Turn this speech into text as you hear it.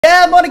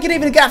Good morning, good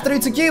evening, good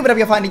afternoon to you, whenever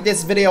you're finding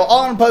this video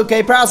on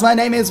PokeProwse. My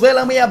name is Will,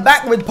 and we are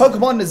back with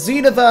Pokemon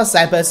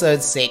Xenoverse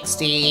episode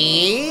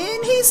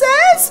 16, he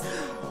says?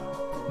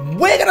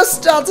 We're gonna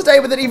start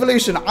today with an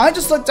evolution. I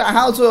just looked at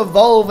how to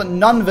evolve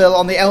Nunville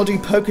on the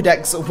Eldiw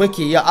Pokedex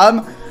wiki.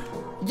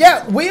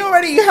 Yeah, we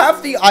already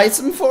have the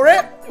item for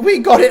it. We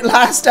got it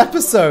last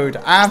episode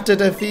after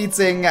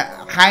defeating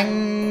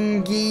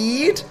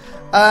Hangid.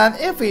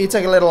 If we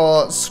take a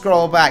little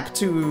scroll back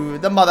to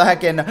the mother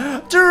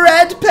heckin'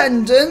 Dread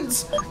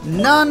Pendant,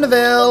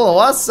 Nunville,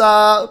 what's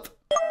up?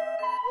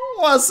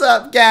 What's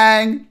up,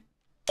 gang?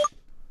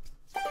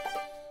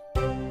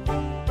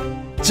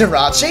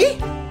 Jirachi?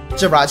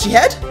 Jirachi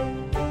head?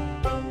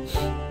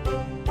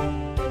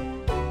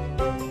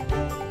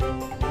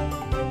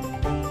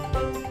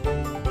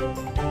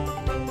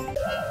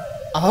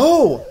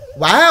 Oh,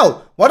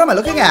 wow. What am I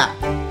looking at?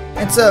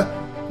 It's a...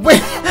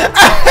 Wait.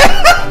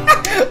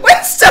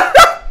 Winston!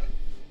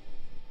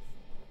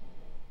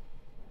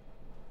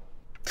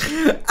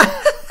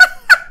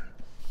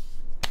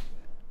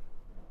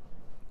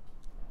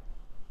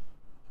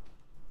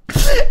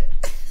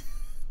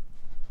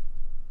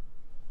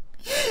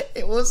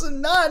 It was a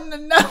nun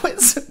and now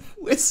it's a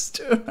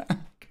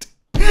Wisteract.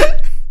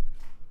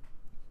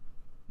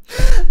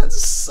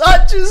 That's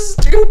such a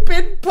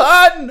stupid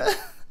pun!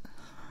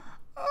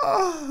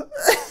 Oh.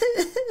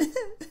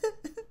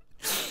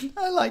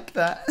 I like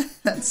that.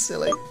 That's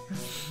silly.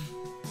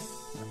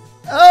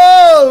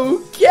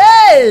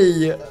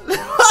 Okay!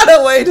 What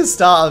a way to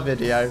start a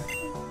video.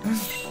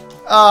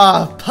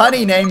 Ah,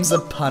 punny names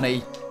are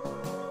punny.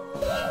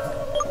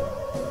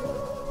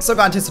 So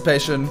got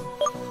anticipation.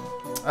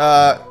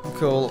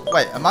 Cool.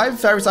 Wait, am I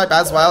fairy type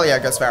as well? Yeah,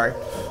 Ghost Fairy.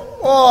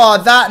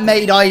 Oh, that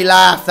made I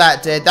laugh,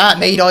 that did. That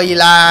made I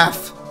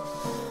laugh.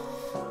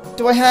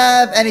 Do I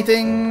have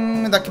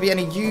anything that could be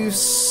any use?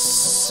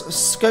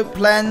 Scope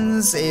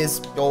lens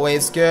is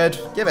always good.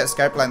 Give it a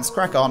scope lens.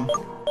 Crack on.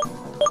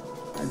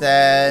 And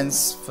then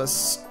for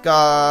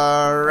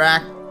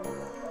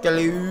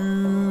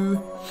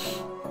Scaragaloo.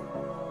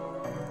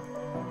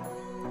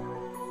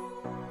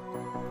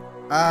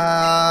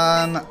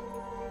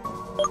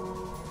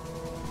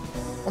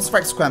 What's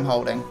Rexquem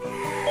holding?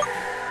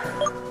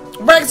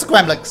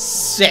 Rexquem looks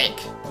sick.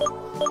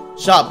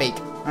 Sharp beak.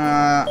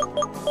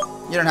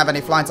 You don't have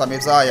any flying type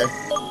moves, are you?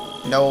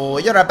 No,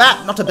 you're a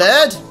bat, not a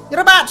bird.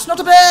 You're a bat, not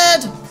a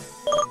bird.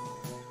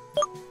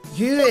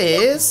 Who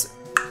is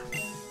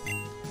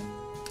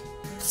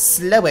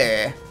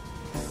slower?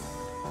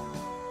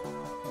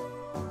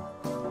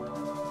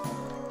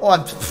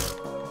 Oh,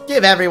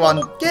 give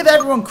everyone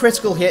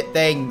critical hit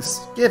things.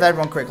 Give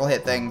everyone critical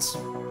hit things.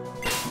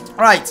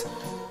 Right.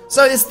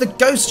 So it's the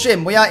Ghost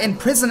Gym. We are in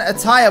prison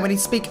attire. We need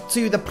to speak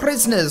to the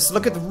prisoners.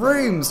 Look at the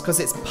rooms,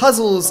 because it's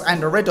puzzles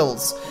and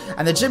riddles.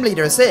 And the gym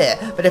leader is here.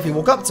 But if we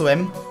walk up to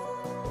him,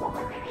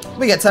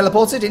 we get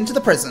teleported into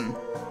the prison.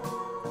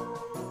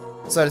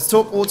 So let's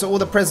talk to all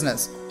the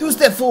prisoners. 2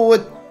 step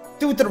forward,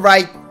 2 to the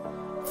right,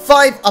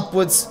 5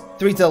 upwards,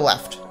 3 to the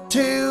left.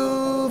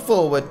 2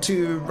 forward,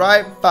 2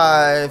 right,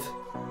 5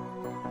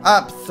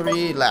 up,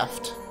 3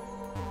 left.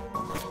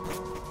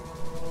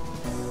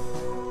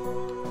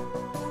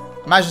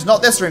 Imagine it's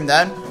not this room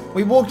then.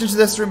 We walked into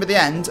this room at the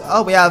end.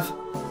 Oh, we have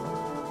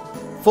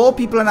 4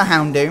 people in a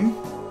Houndoom.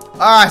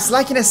 Ah, it's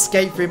like an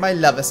escape room. I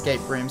love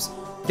escape rooms.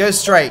 Go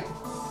straight.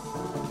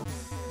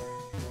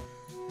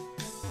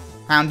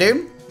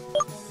 Houndoom.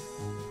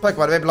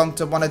 Pokemon may belong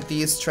to one of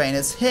these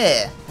trainers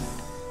here.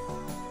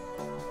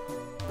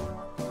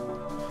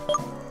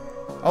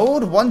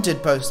 Old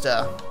wanted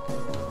poster.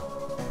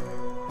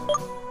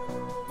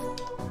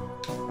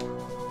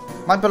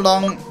 Might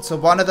belong to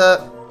one of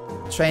the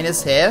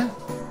trainers here.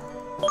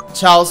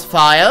 Charles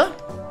Fire.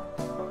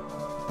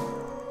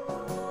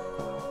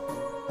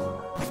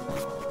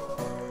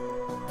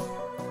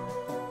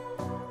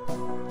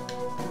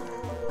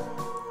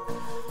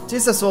 Two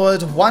steps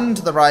forward, 1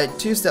 to the right,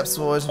 2 steps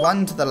forward,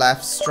 1 to the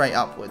left, straight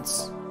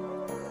upwards.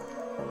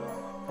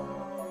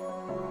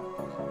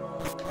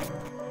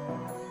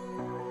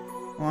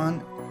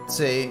 One,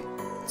 two,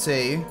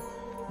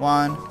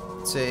 1,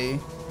 2,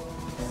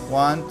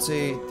 1,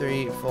 2,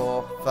 3,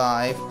 4,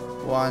 5.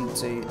 1,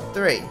 2,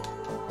 3.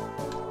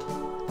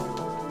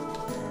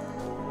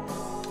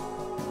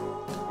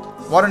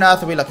 What on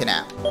earth are we looking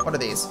at? What are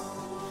these?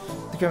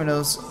 The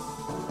criminals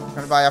are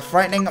going to buy a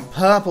frightening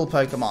purple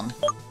Pokemon.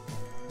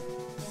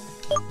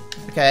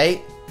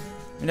 Okay.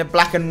 We need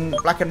black and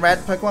red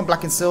Pokemon,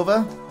 black and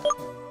silver.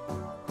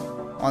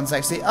 One's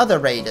actually other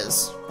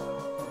raiders.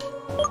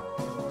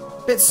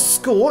 Bit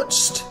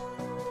scorched.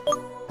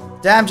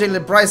 Damn,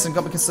 Jalen Bryson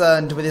got me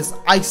concerned with his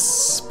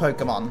ice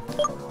Pokemon.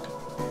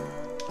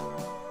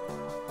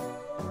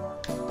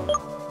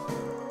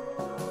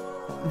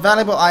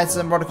 Valuable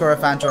item Rodokoro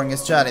found during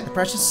his journey. The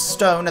precious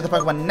stone and the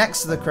Pokemon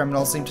next to the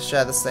criminal seem to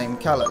share the same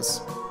colours.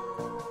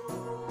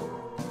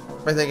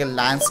 Breathtaking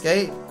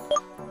landscape.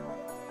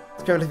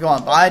 Scribble if you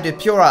want, but I do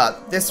pure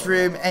art. This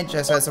room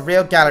enters, so it's a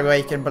real gallery where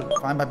you can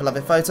find my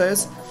beloved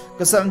photos.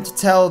 Got something to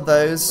tell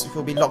those who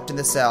will be locked in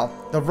the cell.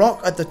 The rock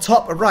at the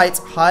top right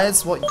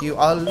hides what you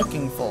are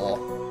looking for.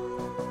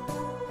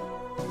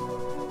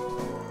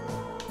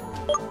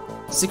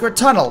 Secret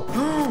tunnel.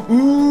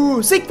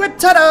 Ooh, secret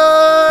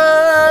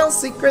tunnel!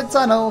 Secret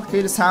tunnel.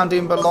 Who does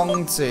Houndoom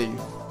belong to?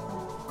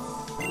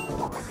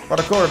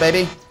 Rodakora,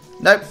 baby.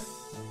 Nope.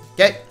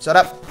 Okay, shut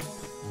up.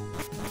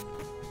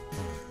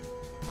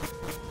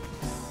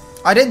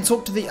 I didn't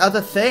talk to the other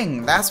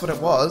thing. That's what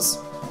it was.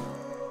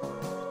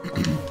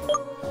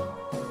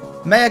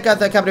 Maya got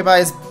the accompanied by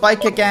his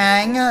biker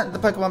gang. The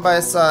Pokemon by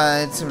his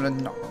side.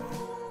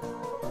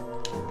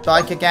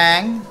 Biker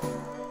gang.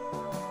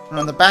 And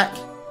on the back.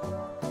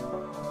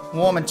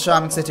 Warm and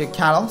charming city of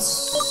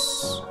Kalos.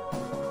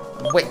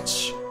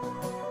 Witch.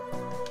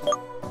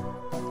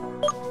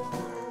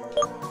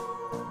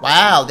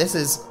 Wow, this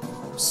is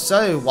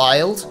so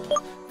wild.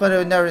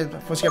 But no,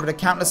 before she got rid of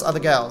countless other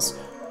girls.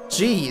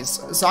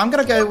 Jeez. So I'm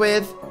gonna go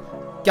with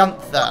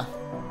Gunther.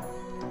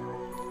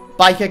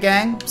 Biker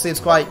gang. Seems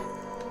quite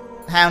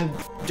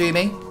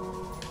Houndoomy.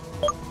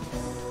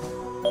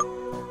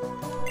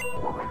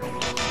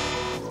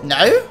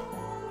 No?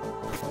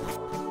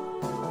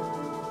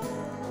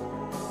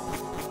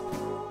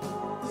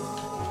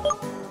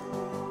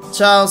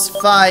 Charles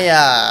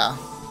Fire.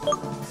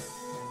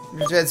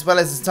 As well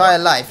as his entire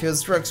life, he was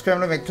strokes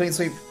criminal with a clean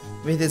sweep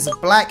with his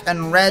black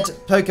and red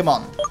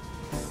Pokemon.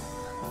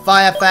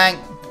 Fire Fang.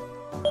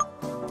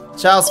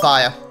 Charles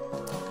Fire.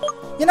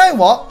 You know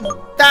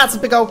what? That's a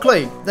big old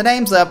clue. The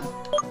name's a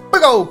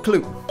big old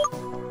clue.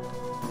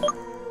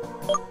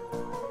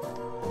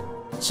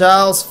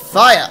 Charles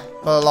Fire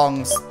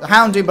belongs. The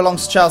Houndoom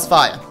belongs to Charles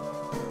Fire.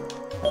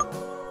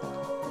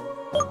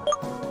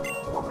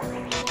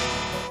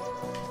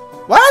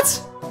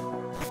 What?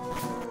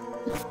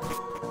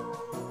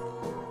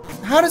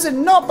 How does it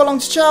not belong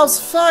to Charles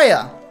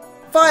Fire?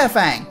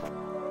 Firefang.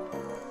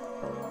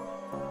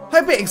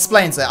 Hope it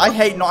explains it. I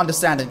hate not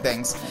understanding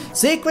things.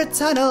 Secret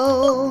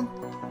tunnel.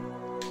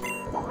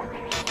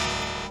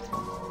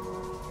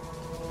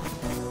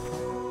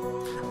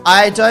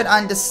 I don't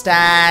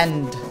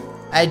understand.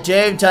 I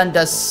don't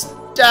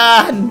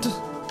understand.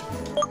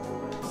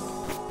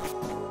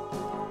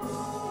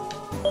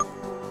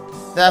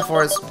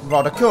 Therefore, it's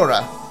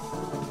Rodakora.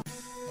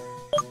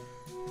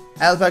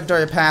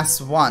 Eldiw Pass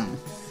 1.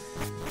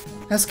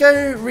 Let's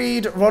go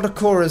read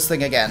Rodakora's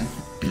thing again.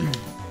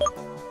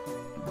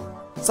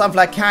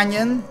 Sunflower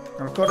Canyon.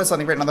 Recorded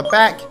something written on the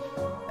back.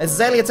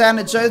 Azalea Town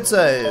at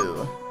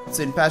Johto.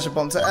 Soon Passion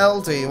Bomb to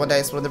Eldiw. One day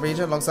exploring the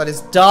region alongside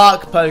his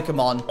dark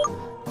Pokemon.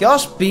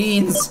 Gosh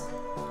beans.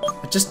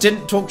 I just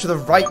didn't talk to the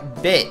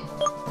right bit.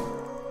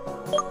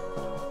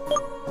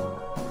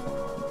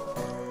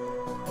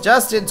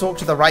 Just didn't talk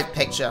to the right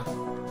picture.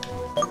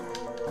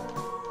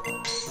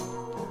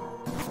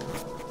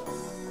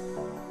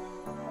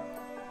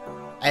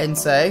 And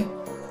say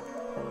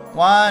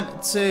 1,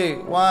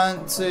 2,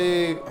 1,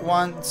 2,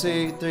 1,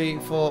 2, 3,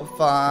 4,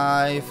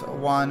 5,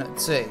 1,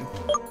 2.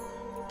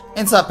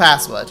 Insert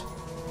password.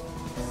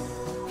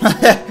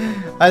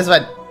 I just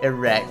went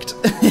erect.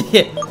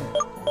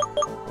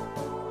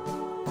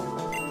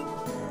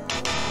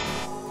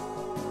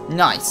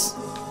 Nice.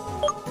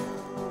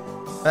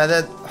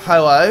 The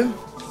Ho-Oh,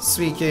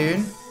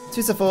 Suicune,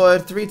 2 to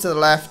forward, 3 to the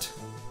left.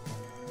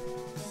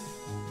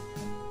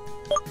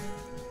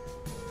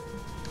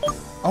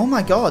 Oh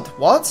my god,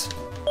 what?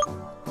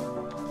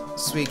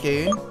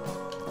 Suicune,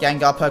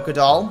 Gengar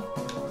Pokédoll,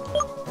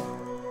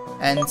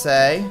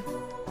 Entei,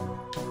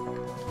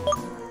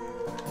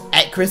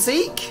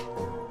 Ecritique?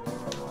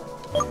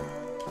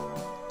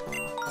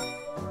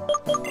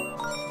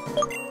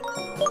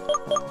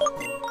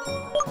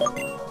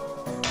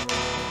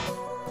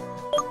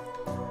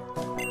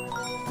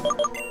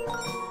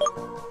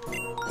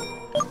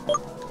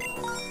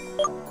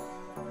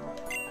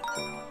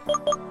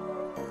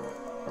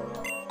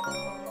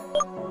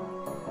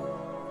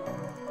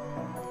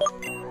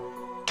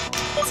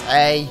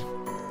 A.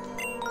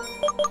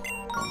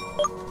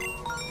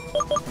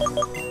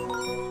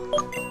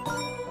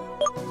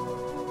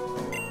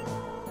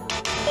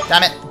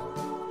 Damn it.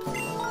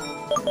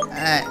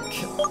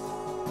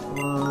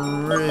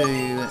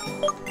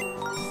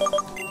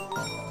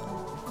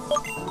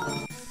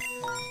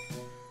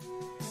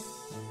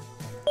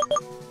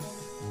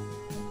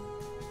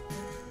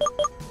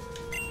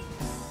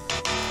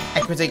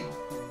 Equity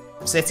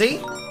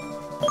City.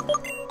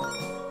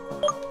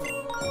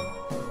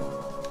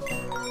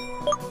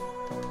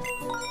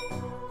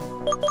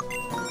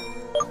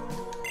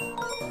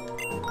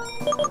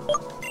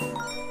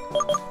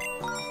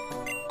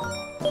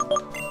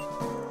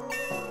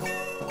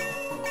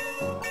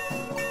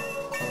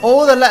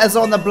 All the letters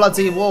are on the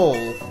bloody wall.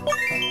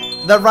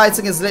 The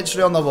writing is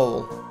literally on the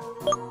wall.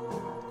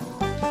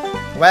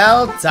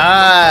 Well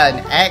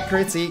done,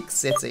 Ecritique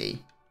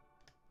City.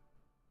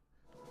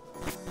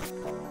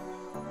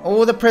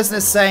 All the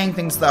prisoners saying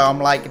things though, I'm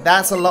like,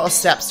 that's a lot of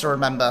steps to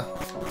remember.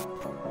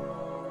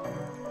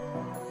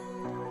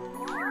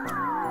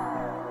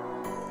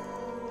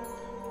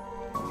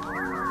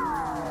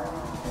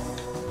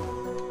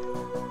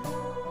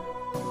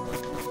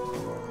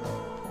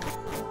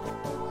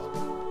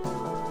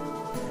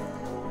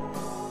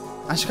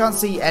 I just can't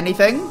see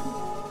anything.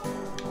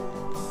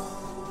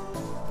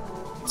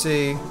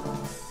 2.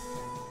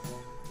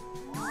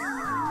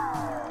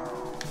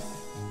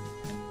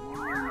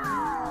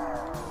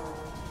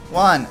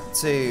 One,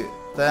 two,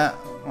 there,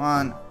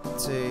 1,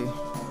 2.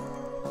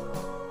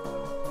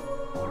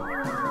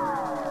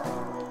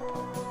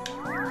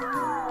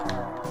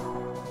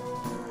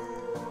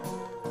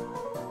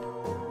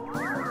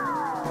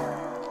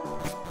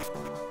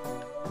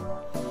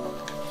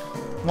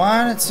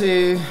 One,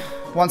 two,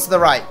 one to the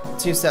right,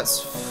 2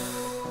 steps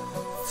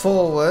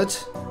forward,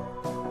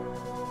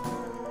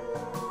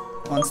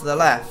 1 to the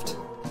left,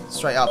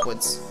 straight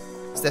upwards.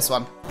 It's this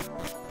one.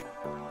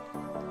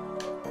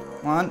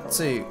 1,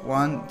 2,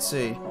 1,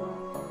 2.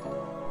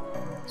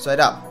 Straight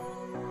up.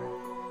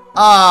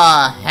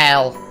 Ah,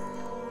 hell.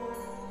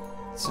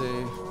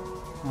 2,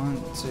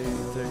 1, 2,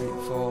 3,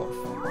 4.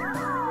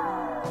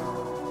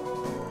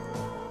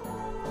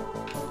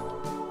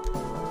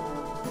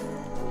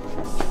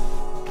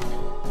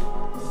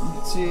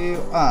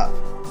 2 up,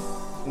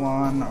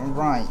 1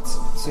 right,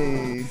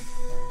 2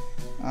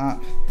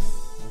 up,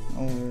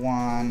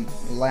 1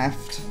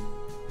 left,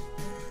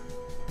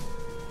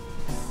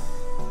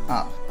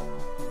 up.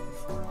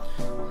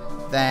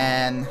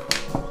 Then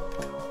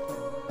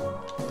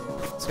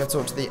let's go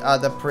talk to the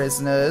other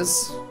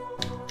prisoners.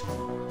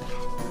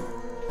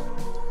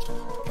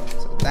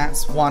 So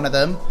that's one of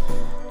them.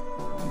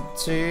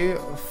 2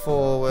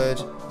 forward,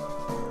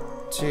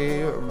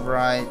 2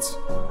 right,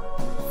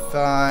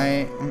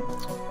 5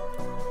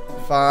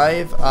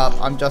 up.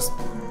 I'm just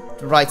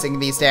writing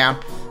these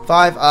down.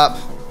 5 up,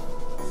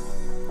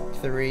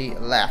 3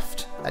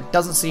 left. That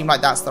doesn't seem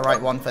like that's the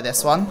right one for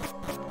this one.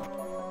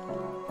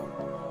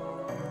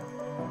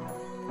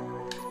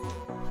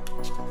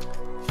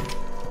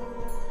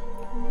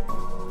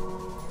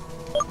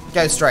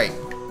 Go straight.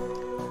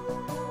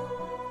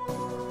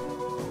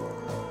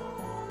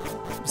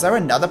 Is there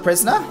another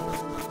prisoner?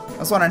 There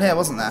was one in here,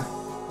 wasn't there?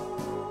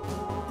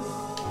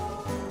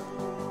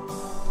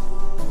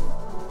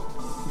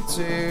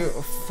 2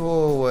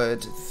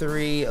 forward,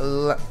 3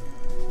 left.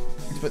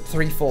 But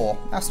 3 4.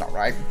 That's not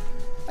right.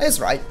 It is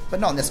right, but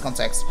not in this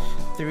context.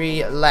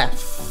 3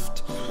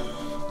 left.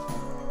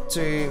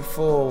 2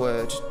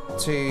 forward,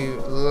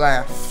 2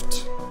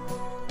 left.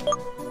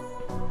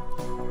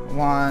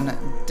 1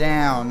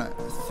 down,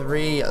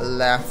 3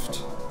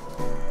 left,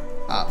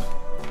 up.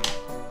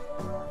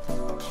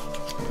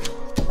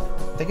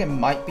 I think it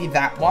might be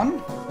that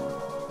one.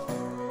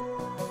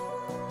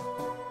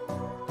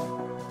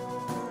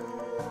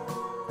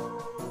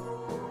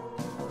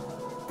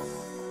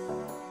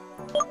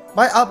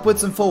 By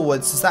upwards and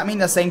forwards, does that mean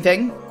the same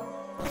thing?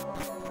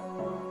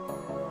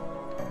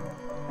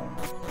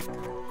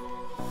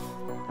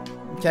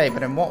 Okay,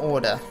 but in what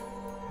order?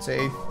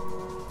 2.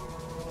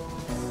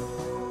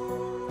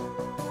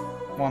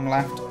 1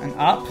 left and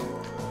up.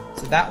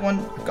 So that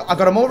one, I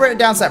got them all written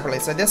down separately.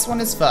 So this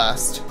one is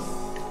first.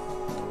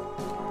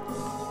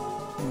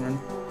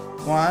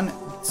 1,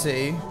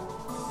 2.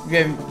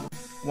 Give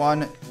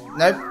 1.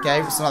 Nope.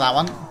 Okay, it's not that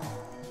one.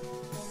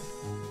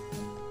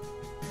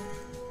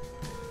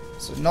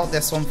 So not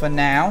this one for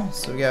now.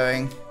 So we're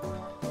going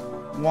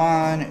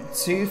 1,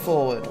 2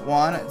 forward.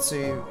 1,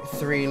 2,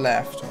 3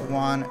 left.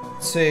 1,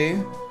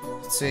 2,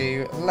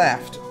 2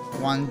 left.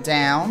 1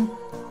 down.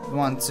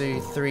 1,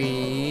 2,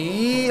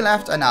 3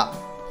 left and up.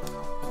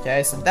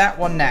 Okay, so that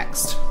one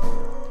next.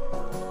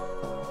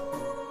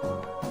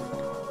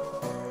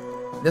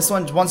 This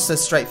one wants to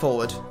straight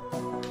forward.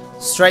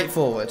 Straight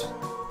forward.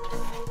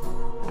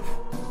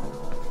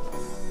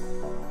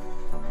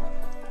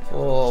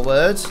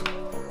 Forward.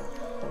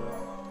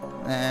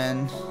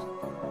 And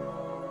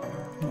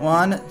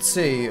 1,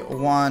 2,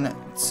 1,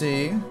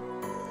 2.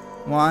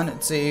 1,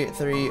 2,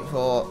 3,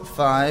 4,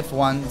 5.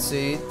 1,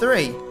 2,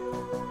 3.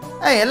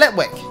 Hey,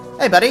 Eldiw.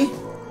 Hey, buddy.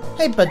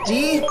 Hey,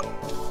 buddy.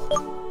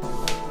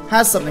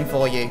 Has something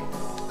for you.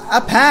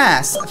 A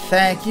pass.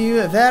 Thank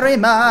you very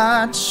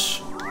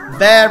much.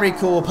 Very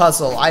cool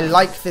puzzle. I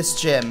like this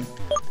gym.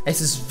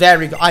 This is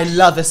very good. I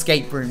love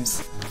escape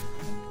rooms.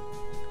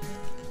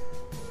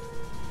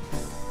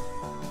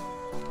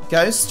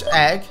 Ghost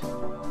egg.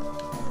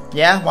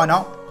 Yeah, why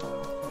not?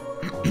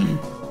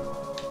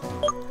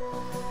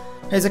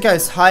 Here's a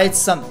ghost. Hide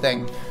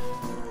something.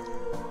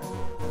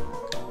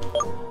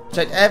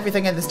 Checked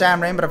everything in this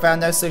damn room, but I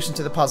found no solution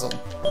to the puzzle.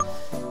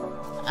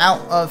 Out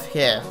of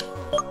here.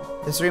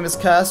 This room is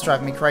cursed,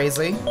 driving me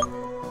crazy.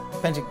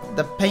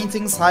 The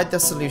paintings hide the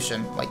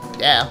solution. Like,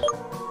 yeah.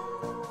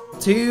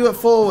 2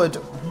 forward.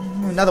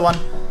 Another one.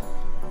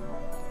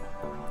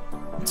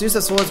 2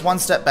 steps forward, 1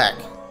 step back.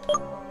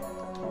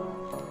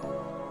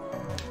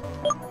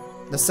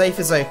 The safe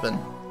is open.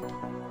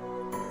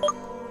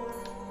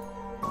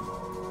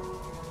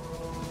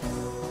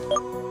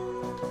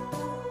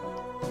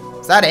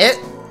 Is that it?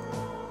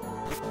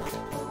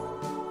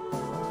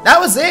 That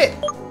was it!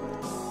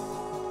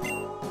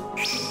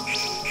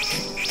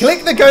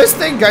 Click the ghost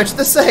thing, go to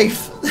the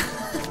safe.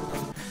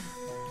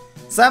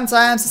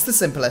 Sometimes it's the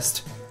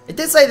simplest. It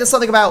did say there's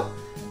something about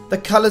the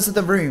colours of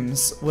the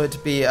rooms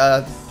would be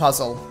a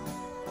puzzle.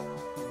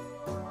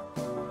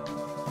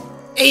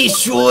 Hey,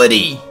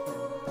 shorty!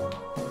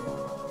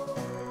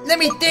 Let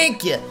me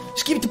thank you.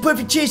 Just give it the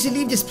perfect chance to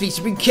leave this place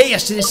and bring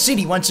chaos to the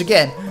city once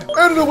again.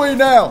 Out of the way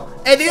now.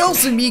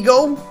 Adios,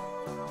 amigo.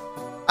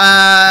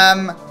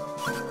 I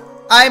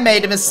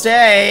made a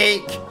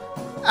mistake.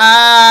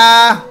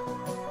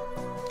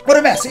 What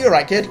a mess. Are you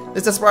alright, kid?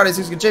 This desperado's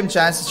using a gym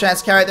chance to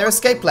carry out their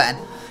escape plan.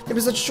 They'd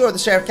be such sure the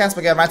Sheriff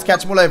Casper might have to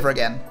catch them all over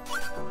again.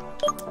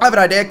 I have an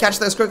idea. Catch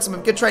those crooks and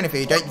have good training for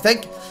you, don't you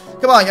think?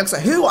 Come on, youngster.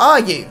 Who are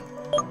you?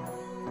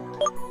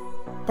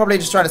 Probably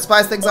just trying to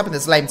spice things up in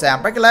this lame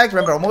town. Break a leg.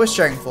 Remember, I'm always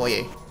cheering for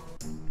you.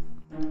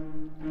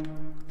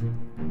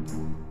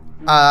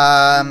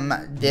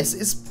 This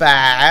is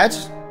bad.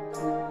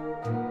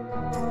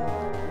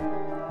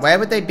 Where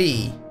would they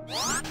be?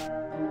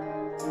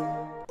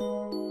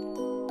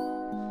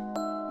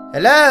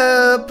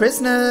 Hello,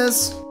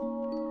 prisoners.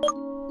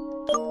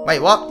 Wait,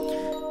 what?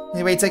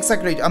 Anyway, take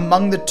secretary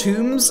among the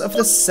tombs of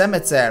the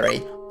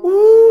cemetery.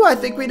 Ooh, I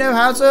think we know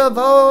how to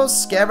avoid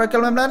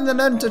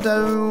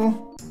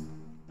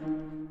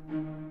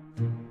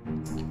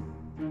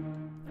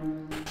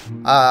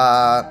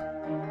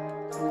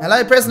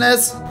hello,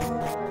 prisoners.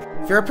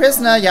 If you're a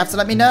prisoner, you have to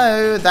let me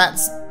know.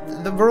 That's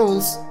the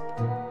rules.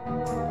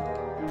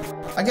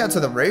 I can get to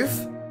the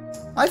roof.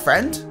 Hi,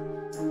 friend.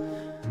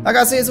 Like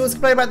I see, it's always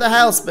complain about the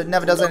house, but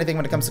never does anything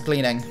when it comes to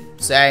cleaning.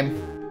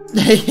 Same.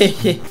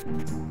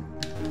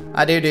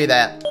 I do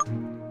that.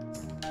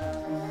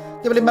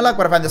 Can't believe my luck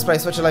when I find this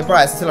place such a low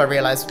price until I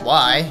realised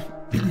why.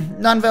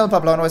 Non-veiled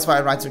public always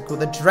find rights to call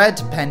the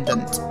Dread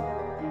Pendant.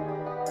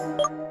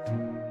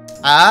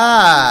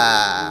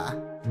 Ah.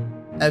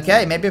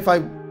 Okay, maybe if I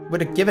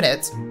would have given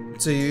it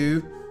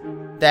to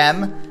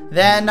them,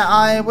 then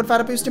I would have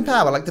had a boost in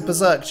power, like the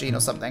Berserk gene or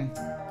something.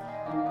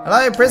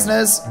 Hello,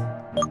 prisoners.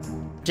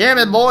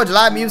 Jimmy boy, do you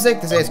like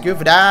music? They say it's good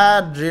for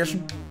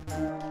digestion.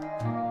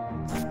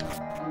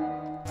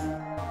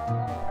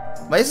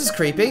 Well, this is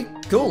creepy.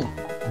 Cool.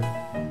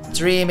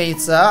 Dream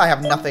Eater. I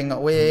have nothing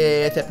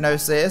with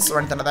hypnosis or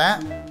anything like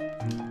that.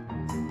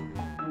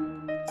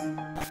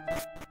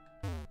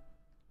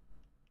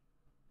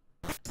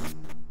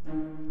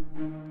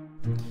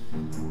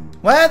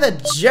 Where the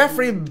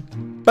Jeffrey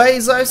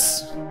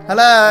Bezos?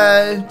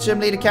 Hello, Gym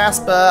Leader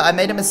Casper. I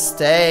made a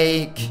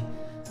mistake.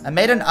 I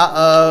made an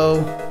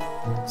uh-oh.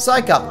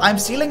 Psych up. I'm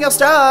stealing your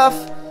stuff.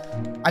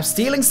 I'm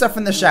stealing stuff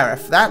from the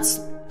sheriff. That's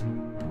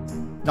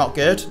not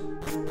good.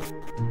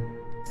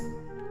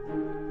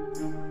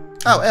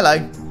 Oh, hello.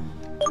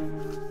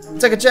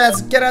 Take a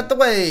chance. Get out the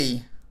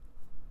way.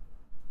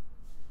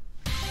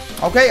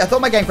 Okay, I thought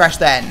my game crashed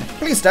then.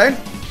 Please don't.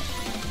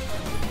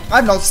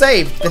 I've not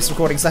saved this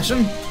recording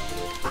session.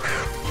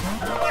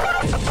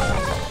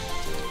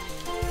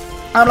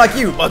 I'm like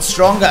you, but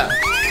stronger.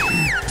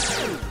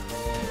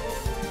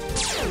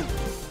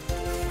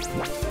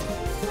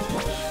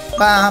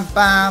 Bam,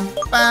 bam,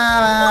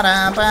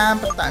 bam, bam,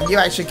 bam. You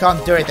actually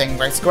can't do anything,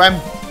 Grace Graham.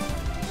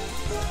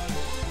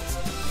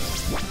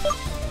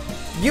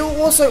 You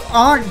also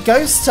aren't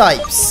ghost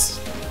types.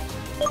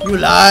 You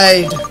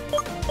lied.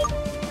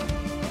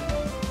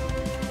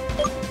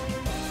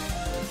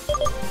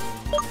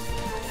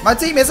 My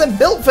team isn't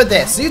built for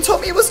this. You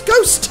told me it was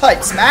ghost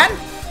types, man.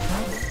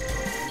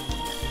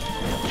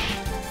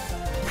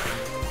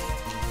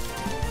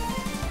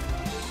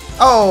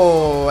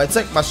 Oh, I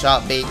took my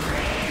sharp beak.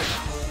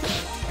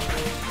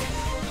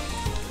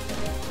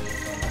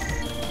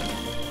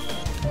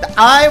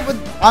 I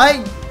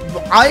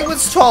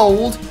was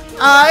told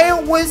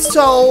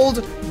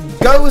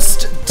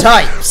ghost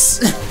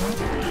types.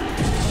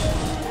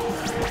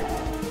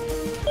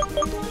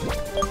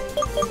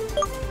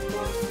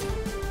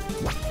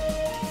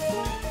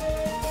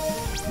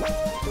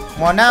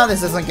 Well, now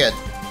this isn't good.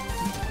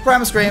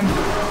 Primal Scream.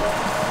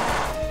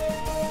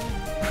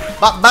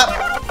 Bop,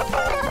 bop.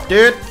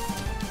 Dude.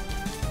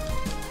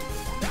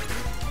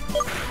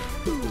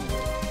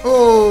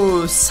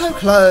 Oh, so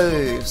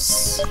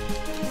close.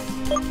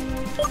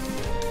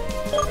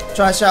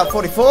 Try shout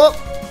 44.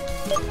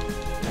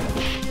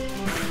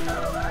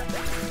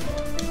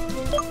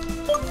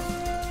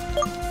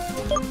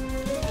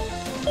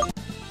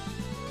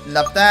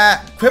 Love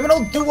that.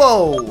 Criminal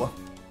duo.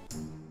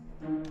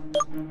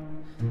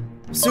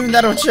 Soon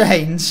that'll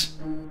change.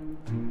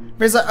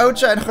 Prisoner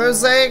Ocha and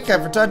Jose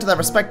have returned to their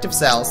respective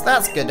cells.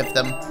 That's good of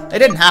them. They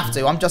didn't have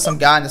to. I'm just some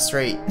guy in the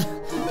street.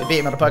 They beat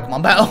him at a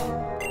Pokemon battle.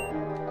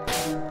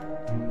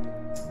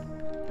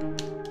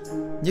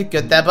 You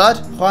good there,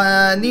 bud?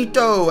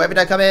 Juanito. Every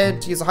day I come in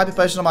to use a hyper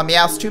potion on my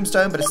Meowth's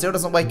tombstone, but it still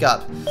doesn't wake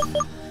up.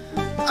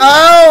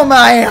 Oh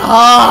my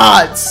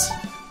heart!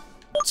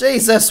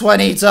 Jesus,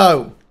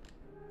 Juanito.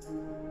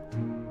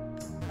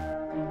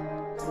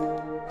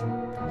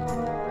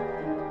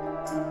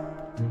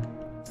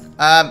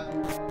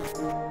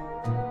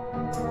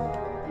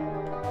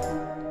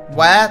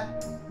 Where?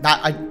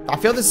 I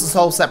feel this is a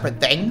whole separate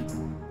thing.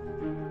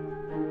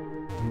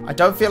 I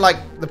don't feel like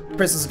the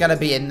prison's gonna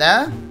be in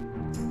there.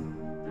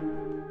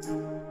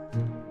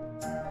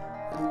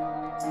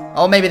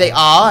 Or maybe they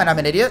are and I'm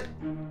an idiot.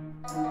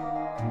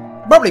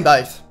 Probably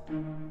both.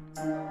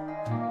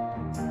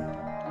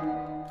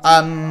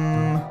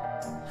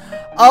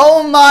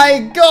 Oh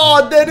my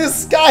god, they're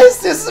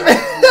disguised as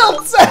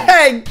real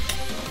tank!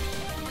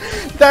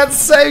 That's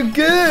so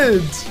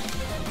good!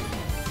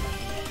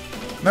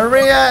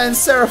 Maria and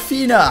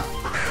Serafina.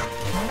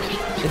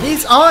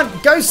 These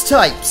aren't ghost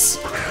types.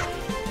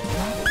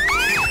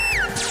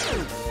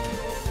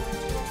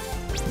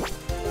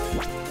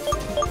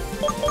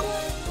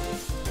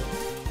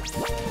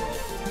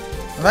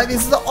 Like,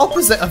 these are the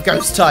opposite of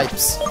ghost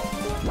types.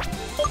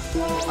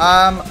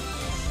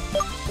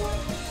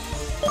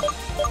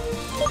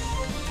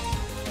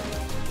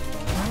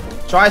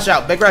 Try a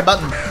shout. Big red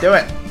button. Do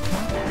it.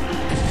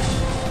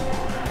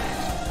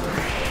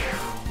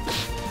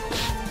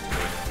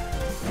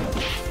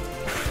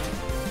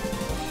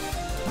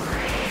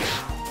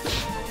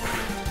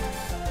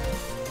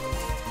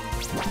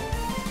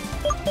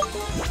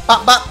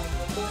 Bop bop.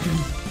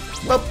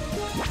 Boop.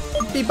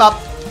 Beep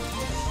bop.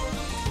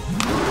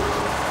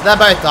 They're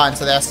both dying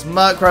to this.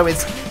 Murkrow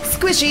is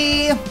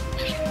squishy.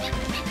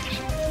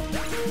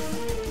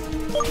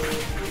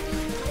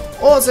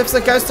 Also, if it's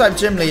a ghost type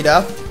gym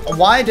leader,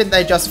 why didn't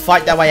they just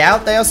fight their way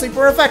out? They are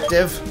super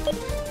effective.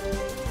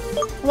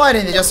 Why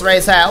didn't they just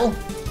raise hell?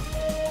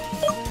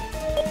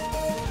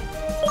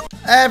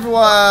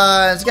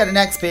 Everyone's getting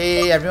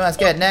XP. Everyone's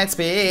getting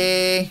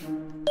XP.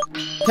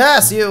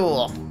 Curse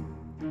you.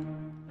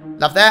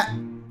 Love that.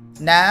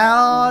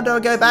 Now do I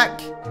go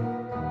back?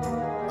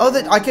 Oh,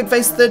 I can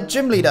face the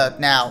gym leader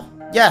now.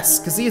 Yes,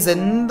 because he's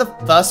in the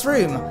first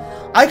room.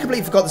 I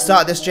completely forgot the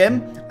start of this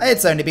gym.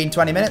 It's only been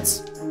 20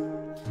 minutes.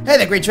 Hey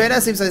there, Green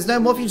Trainer. Seems like there's no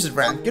more futures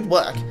around. Good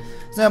work.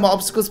 There's no more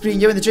obstacles between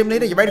you and the gym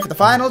leader. You ready for the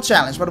final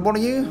challenge? What are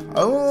you?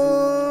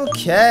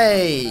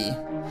 Okay.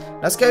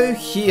 Let's go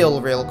heal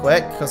real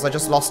quick, because I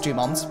just lost 2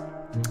 mons.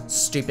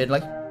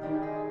 Stupidly.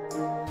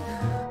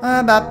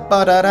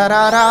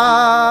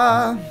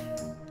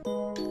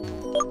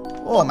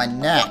 Oh, my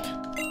neck.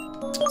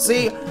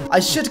 See, I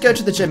should go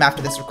to the gym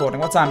after this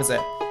recording. What time is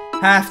it?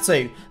 Have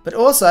to. But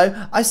also,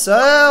 I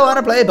so want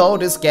to play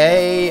Baldur's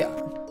Gate.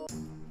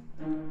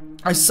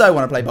 I so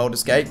want to play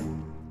Baldur's Gate.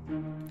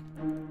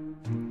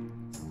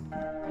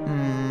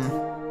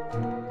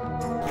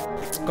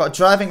 Got a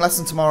driving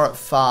lesson tomorrow at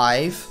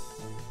 5.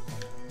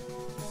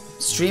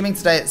 Streaming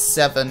today at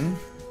 7.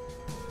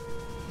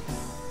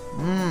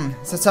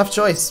 It's a tough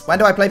choice. When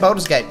do I play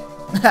Baldur's Gate?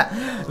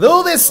 With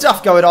all this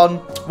stuff going on,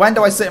 when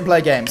do I sit and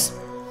play games?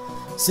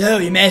 So,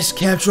 you managed to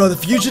capture all the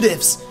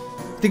fugitives.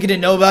 Think you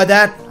didn't know about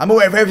that? I'm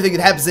aware of everything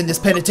that happens in this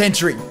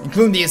penitentiary,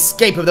 including the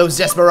escape of those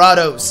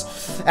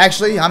desperados.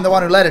 Actually, I'm the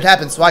one who let it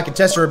happen so I can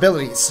test your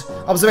abilities.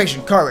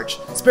 Observation, courage,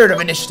 spirit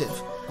of initiative.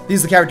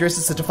 These are the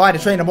characteristics that define a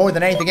trainer more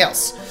than anything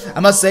else.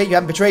 I must say, you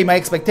haven't betrayed my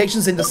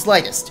expectations in the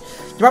slightest.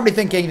 You're probably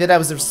thinking that I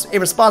was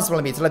irresponsible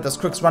of me to let those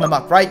crooks run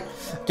amok, right?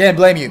 Can't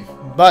blame you.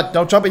 But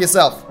don't trouble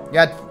yourself.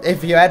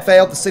 If you had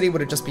failed, the city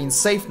would have just been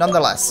safe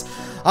nonetheless.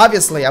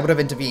 Obviously, I would have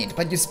intervened,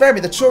 but you spared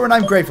me the chore and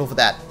I'm grateful for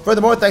that.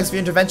 Furthermore, thanks for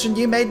your intervention,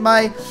 you made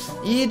my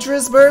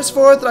Idris burst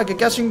forth like a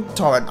gushing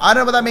torrent. I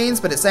don't know what that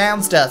means, but it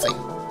sounds dirty.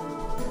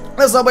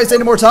 Let's not waste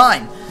any more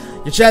time.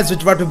 Your chance to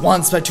interrupt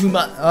once too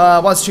much.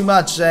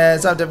 So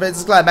after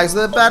this climax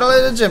of the battle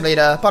of the gym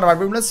leader. Part of my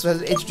roomless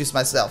to introduce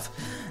myself.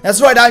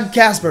 That's right, I'm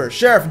Casper,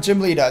 sheriff and gym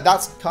leader.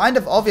 That's kind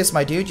of obvious,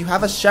 my dude. You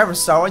have a sheriff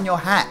star on your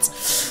hat.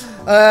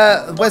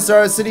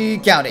 Western City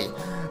County.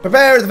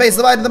 Prepare to face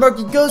the fight of the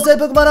murky ghost type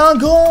Pokemon on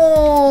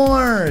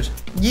guard!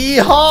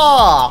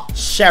 Yeehaw!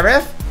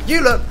 Sheriff,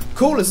 you look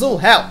cool as all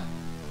hell.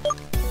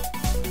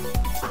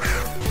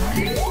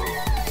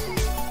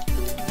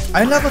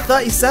 I'm level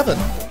 37.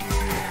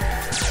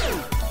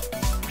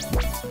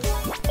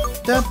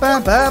 Da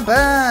 -ba -ba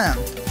 -ba.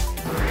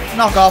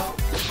 Knock off.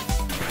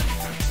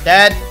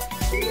 Dead.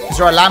 Is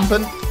there a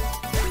lampin?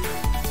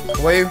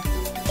 Woo.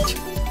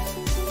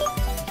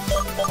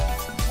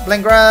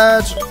 Blink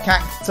Grudge,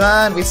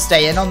 Cacturn, we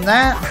stay in on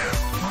that.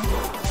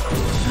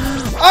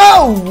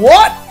 Oh,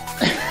 what?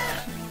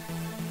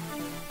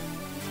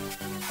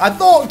 I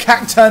thought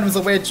Cacturn was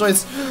a weird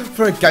choice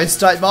for a ghost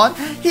type mon.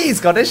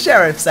 He's got a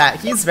sheriff's hat.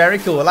 He's very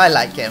cool. I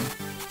like him.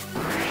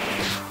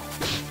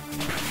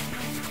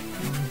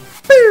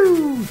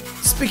 Boo!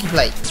 Spooky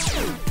plate.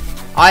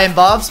 Iron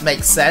Barbs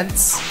makes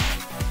sense.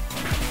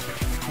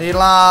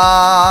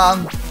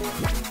 Needlon.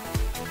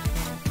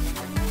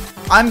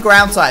 I'm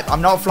ground type.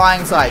 I'm not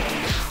flying type.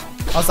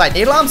 I was like,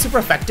 Needlearm's super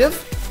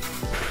effective.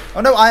 Oh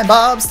no, Iron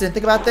Barbs. Didn't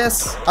think about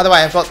this. By the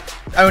way, I've got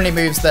only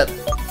moves that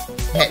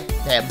hit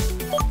him.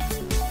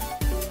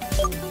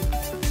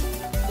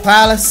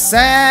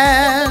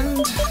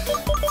 Palisand.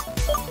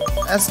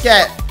 Let's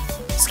get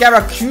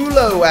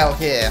Scaracluo out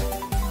here.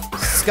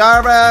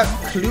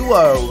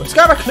 Scaracluo.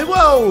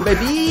 Scaracluo,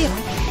 baby.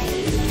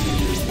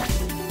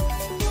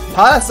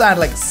 Palisand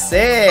like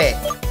sick.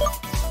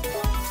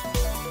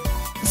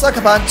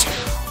 Sucker punch.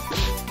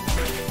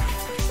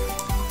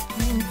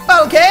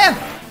 Okay.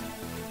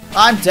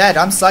 I'm dead.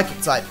 I'm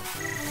psychic type.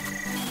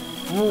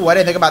 Ooh, I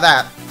didn't think about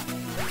that.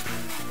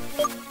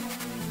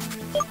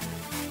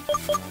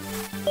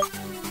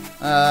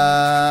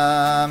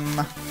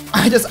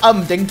 I just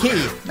and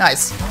key.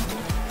 Nice.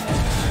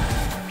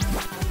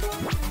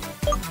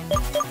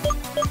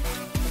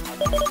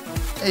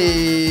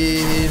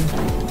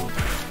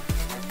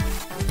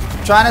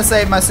 Trying to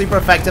save my super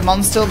effective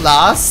mons till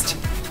last.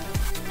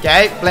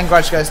 Okay, Blink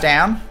Rush goes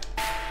down.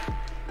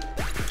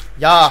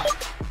 Yeah.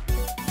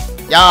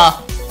 Yeah.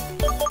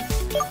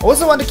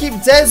 Also want to keep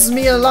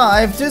Disme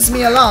alive,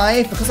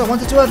 because I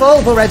wanted to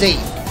evolve already.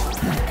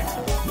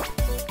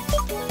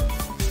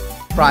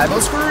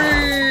 Primal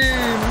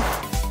Scream!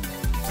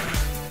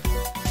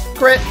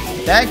 Crit!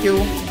 Thank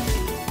you!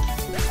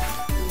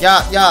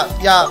 Yeah.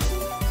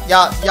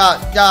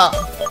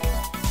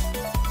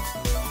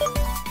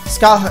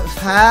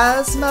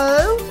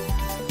 Scarphasmo?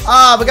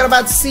 Ah, we're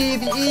about to see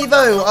the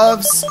Evo of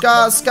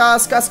Skibbity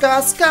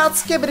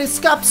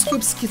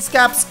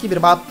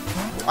Skibidibop.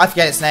 I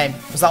forget its name.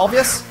 Was that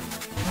obvious?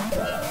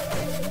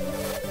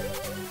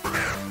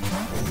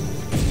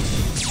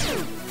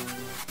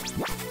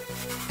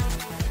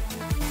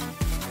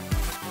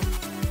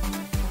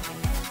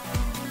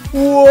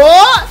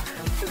 What?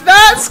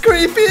 That's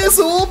creepy as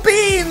all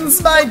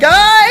beans, my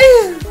guy!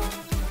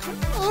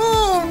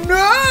 Oh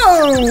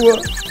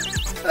no!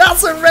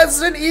 That's some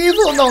Resident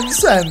Evil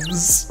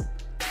nonsense!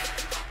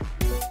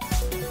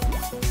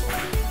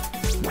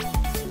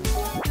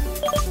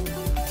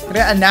 Can I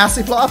get a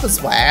nasty plot up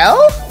as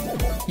well?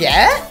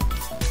 Yeah?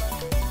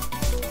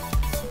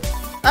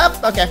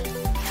 Okay.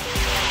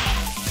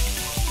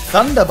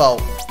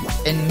 Thunderbolt.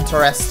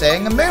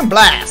 Interesting.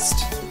 Moonblast.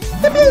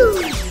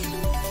 Woohoo!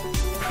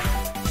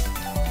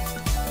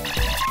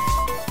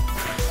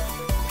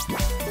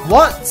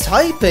 What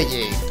type are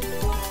you?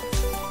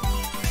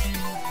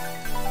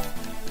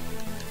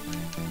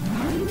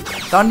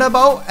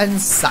 Thunderbolt and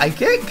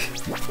Psychic?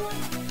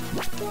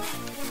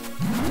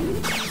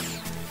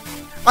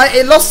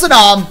 It lost an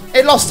arm.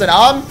 It lost an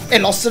arm.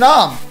 It lost an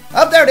arm.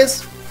 Oh, there it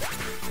is.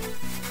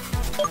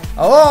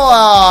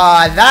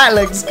 Oh, that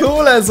looks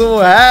cool as all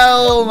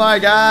hell, my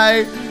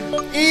guy.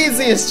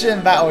 Easiest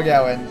gym battle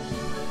going.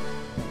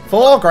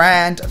 4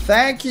 grand.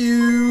 Thank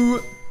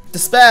you.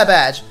 Despair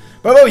badge.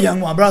 Bravo, young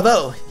one,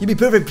 bravo! You'd be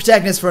perfect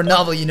protagonist for a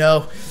novel, you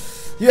know.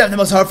 You have the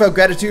most heartfelt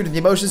gratitude and the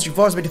emotions you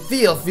force me to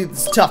feel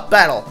this tough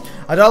battle.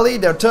 Ideally,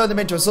 they'll turn them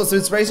into a source of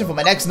inspiration for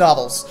my next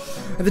novels.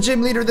 As the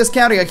gym leader of this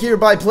county, I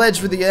hereby pledge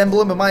for the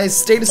emblem of my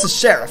status as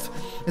sheriff.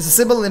 It's a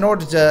symbol in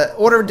order to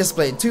order and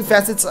display 2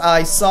 facets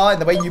I saw in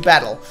the way you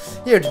battle.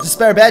 Here, the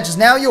despair badge is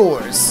now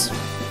yours.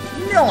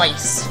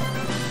 Nice!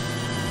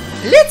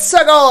 Let's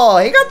go!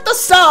 He got the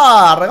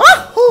star!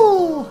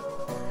 Wahoo!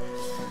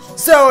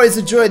 So I always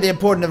enjoyed the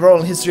important and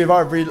oral history of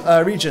our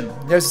region.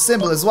 There's a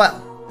symbol as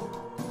well.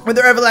 With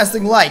their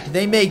everlasting light,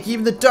 they make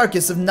even the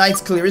darkest of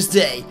nights clear as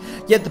day.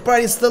 Yet the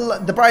brightest the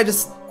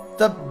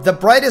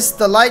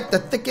light, the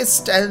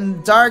thickest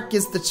and dark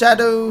is the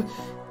shadow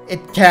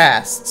it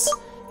casts.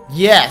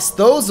 Yes,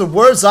 those are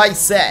words I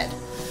said.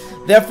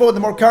 Therefore,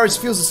 the more courage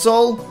fuels the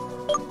soul.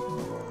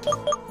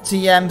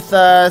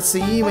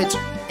 TM30, which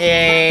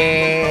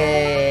is...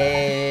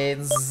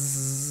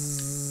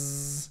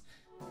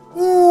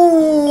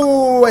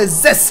 Ooh,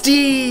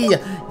 zesty!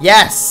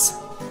 Yes!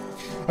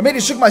 I made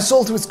it shook my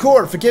soul to its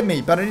core, forgive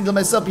me, but I need to let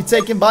myself be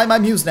taken by my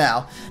muse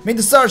now. May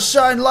the stars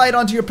shine light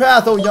onto your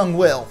path, oh young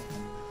Will.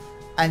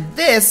 And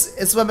this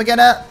is when I'm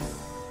gonna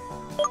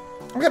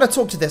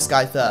talk to this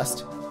guy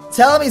first.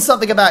 Tell me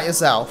something about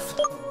yourself.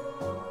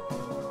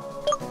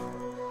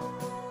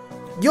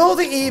 You're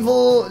the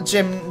evil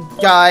gym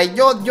guy.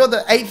 You're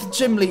the 8th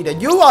gym leader.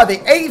 You are the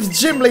 8th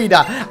gym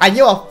leader, and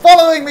you are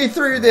following me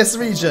through this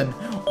region.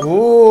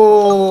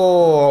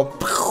 Ooh.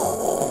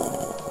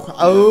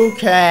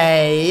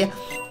 Okay.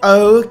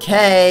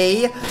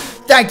 Okay.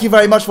 Thank you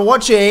very much for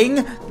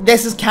watching.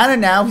 This is canon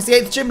now. He's the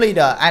 8th gym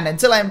leader, and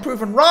until I am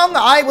proven wrong,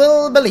 I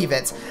will believe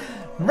it.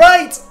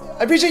 Right.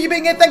 I appreciate you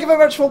being here. Thank you very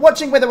much for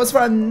watching, whether it was for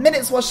a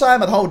minute's watch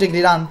time or the whole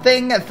diggly darn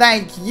thing.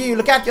 Thank you.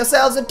 Look after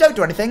yourselves and don't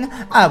do anything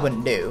I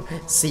wouldn't do.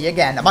 See you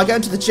again. Am I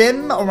going to the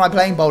gym or am I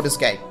playing Baldur's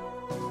Gate?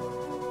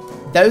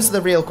 Those are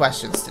the real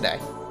questions today.